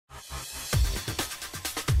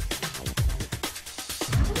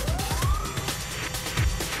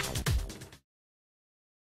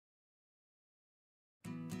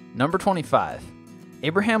Number 25.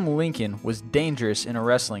 Abraham Lincoln was dangerous in a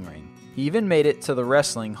wrestling ring. He even made it to the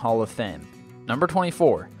Wrestling Hall of Fame. Number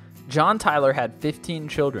 24. John Tyler had 15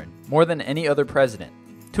 children, more than any other president.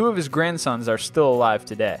 2 of his grandsons are still alive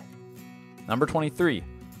today. Number 23.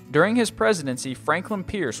 During his presidency, Franklin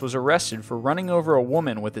Pierce was arrested for running over a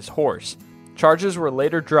woman with his horse. Charges were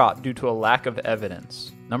later dropped due to a lack of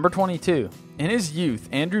evidence. Number 22. In his youth,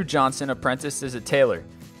 Andrew Johnson apprenticed as a tailor.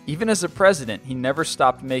 Even as a president, he never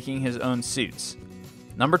stopped making his own suits.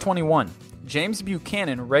 Number 21. James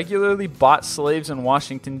Buchanan regularly bought slaves in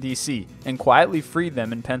Washington, D.C. and quietly freed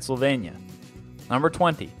them in Pennsylvania. Number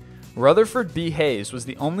 20. Rutherford B. Hayes was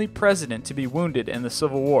the only president to be wounded in the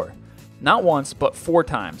Civil War. Not once, but 4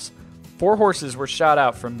 times. 4 horses were shot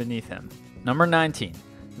out from beneath him. Number 19.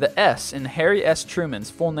 The S in Harry S. Truman's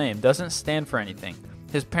full name doesn't stand for anything.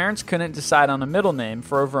 His parents couldn't decide on a middle name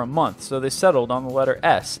for over a month, so they settled on the letter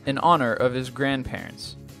S in honor of his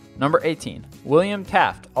grandparents. Number 18. William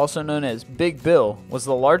Taft, also known as Big Bill, was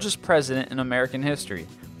the largest president in American history.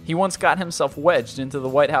 He once got himself wedged into the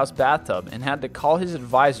White House bathtub and had to call his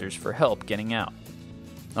advisors for help getting out.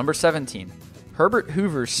 Number 17. Herbert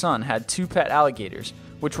Hoover's son had 2 pet alligators,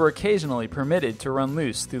 which were occasionally permitted to run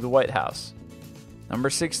loose through the White House. Number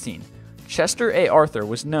 16. Chester A. Arthur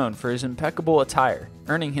was known for his impeccable attire,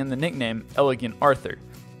 earning him the nickname Elegant Arthur.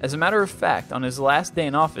 As a matter of fact, on his last day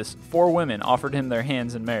in office, 4 women offered him their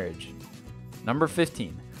hands in marriage. Number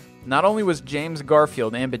 15. Not only was James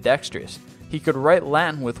Garfield ambidextrous, he could write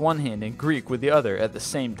Latin with one hand and Greek with the other at the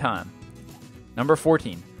same time. Number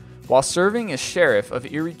 14. While serving as sheriff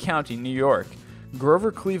of Erie County, New York,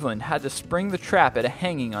 Grover Cleveland had to spring the trap at a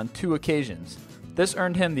hanging on 2 occasions. This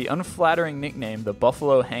earned him the unflattering nickname the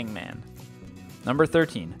Buffalo Hangman. Number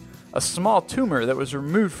 13. A small tumor that was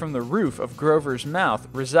removed from the roof of Grover's mouth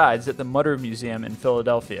resides at the Mutter Museum in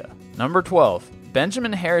Philadelphia. Number 12.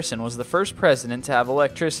 Benjamin Harrison was the first president to have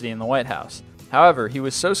electricity in the White House. However, he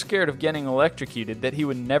was so scared of getting electrocuted that he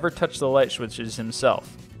would never touch the light switches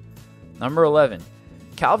himself. Number 11.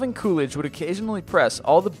 Calvin Coolidge would occasionally press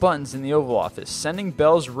all the buttons in the Oval Office, sending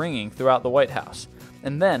bells ringing throughout the White House,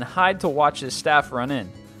 and then hide to watch his staff run in.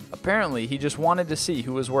 Apparently, he just wanted to see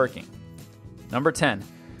who was working. Number 10.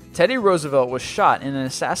 Teddy Roosevelt was shot in an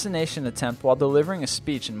assassination attempt while delivering a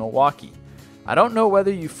speech in Milwaukee. "I don't know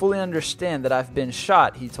whether you fully understand that I've been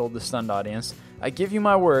shot," he told the stunned audience. "I give you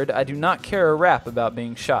my word, I do not care a rap about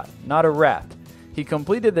being shot. Not a rap." He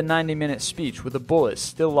completed the 90-minute speech with a bullet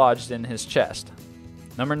still lodged in his chest.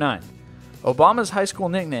 Number 9. Obama's high school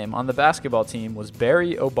nickname on the basketball team was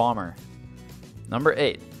Barry Obama. Number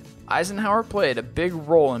 8. Eisenhower played a big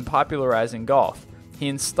role in popularizing golf. He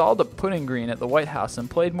installed a putting green at the White House and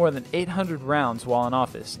played more than 800 rounds while in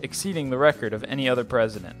office, exceeding the record of any other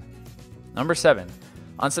president. Number 7.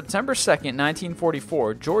 On September 2,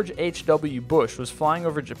 1944, George H.W. Bush was flying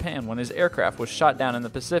over Japan when his aircraft was shot down in the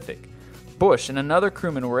Pacific. Bush and another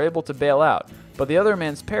crewman were able to bail out, but the other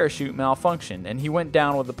man's parachute malfunctioned and he went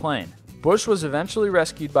down with the plane. Bush was eventually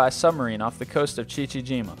rescued by a submarine off the coast of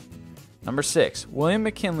Chichijima. Number 6. William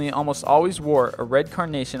McKinley almost always wore a red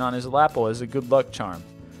carnation on his lapel as a good luck charm.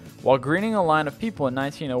 While greeting a line of people in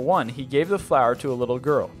 1901, he gave the flower to a little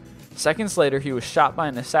girl. Seconds later, he was shot by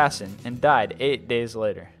an assassin and died 8 days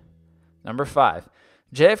later. Number 5.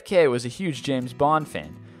 JFK was a huge James Bond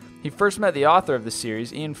fan. He first met the author of the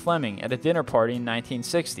series, Ian Fleming, at a dinner party in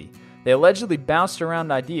 1960. They allegedly bounced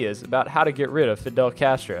around ideas about how to get rid of Fidel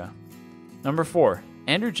Castro. Number 4.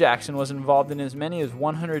 Andrew Jackson was involved in as many as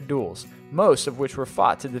 100 duels, most of which were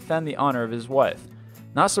fought to defend the honor of his wife.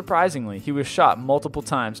 Not surprisingly, he was shot multiple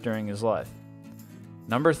times during his life.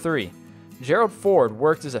 Number 3. Gerald Ford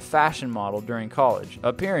worked as a fashion model during college,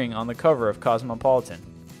 appearing on the cover of Cosmopolitan.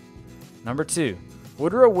 Number 2.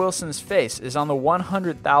 Woodrow Wilson's face is on the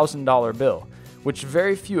 $100,000 bill, which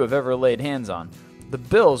very few have ever laid hands on. The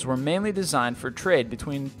bills were mainly designed for trade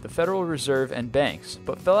between the Federal Reserve and banks,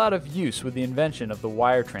 but fell out of use with the invention of the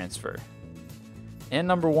wire transfer. And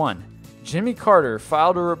number 1. Jimmy Carter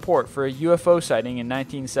filed a report for a UFO sighting in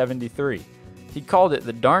 1973. He called it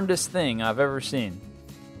the darndest thing I've ever seen.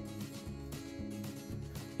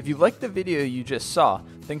 If you liked the video you just saw,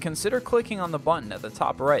 then consider clicking on the button at the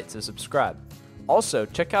top right to subscribe. Also,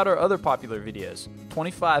 check out our other popular videos,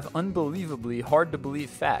 25 unbelievably hard to believe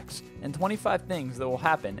facts, and 25 things that will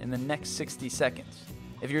happen in the next 60 seconds.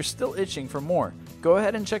 If you're still itching for more, go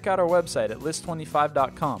ahead and check out our website at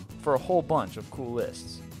list25.com for a whole bunch of cool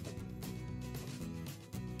lists.